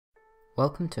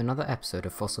Welcome to another episode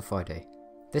of Fossil Friday.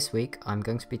 This week I'm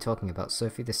going to be talking about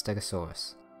Sophie the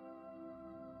Stegosaurus.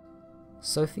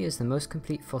 Sophie is the most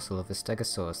complete fossil of a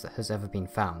stegosaurus that has ever been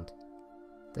found.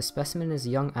 The specimen is a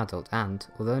young adult and,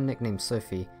 although nicknamed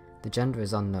Sophie, the gender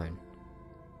is unknown.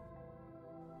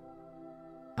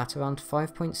 At around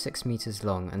 5.6 meters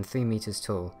long and 3 meters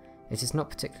tall, it is not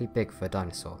particularly big for a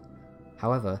dinosaur.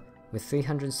 However, with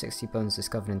 360 bones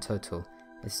discovered in total,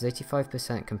 it is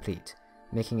 85% complete,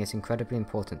 making it incredibly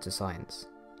important to science.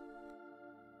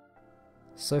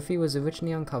 Sophie was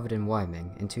originally uncovered in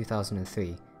Wyoming in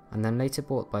 2003 and then later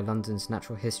bought by London's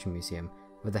Natural History Museum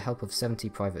with the help of 70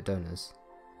 private donors.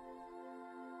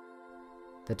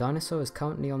 The dinosaur is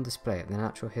currently on display at the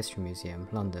Natural History Museum,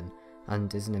 London,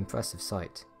 and is an impressive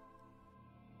sight.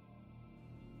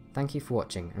 Thank you for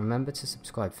watching, and remember to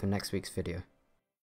subscribe for next week's video.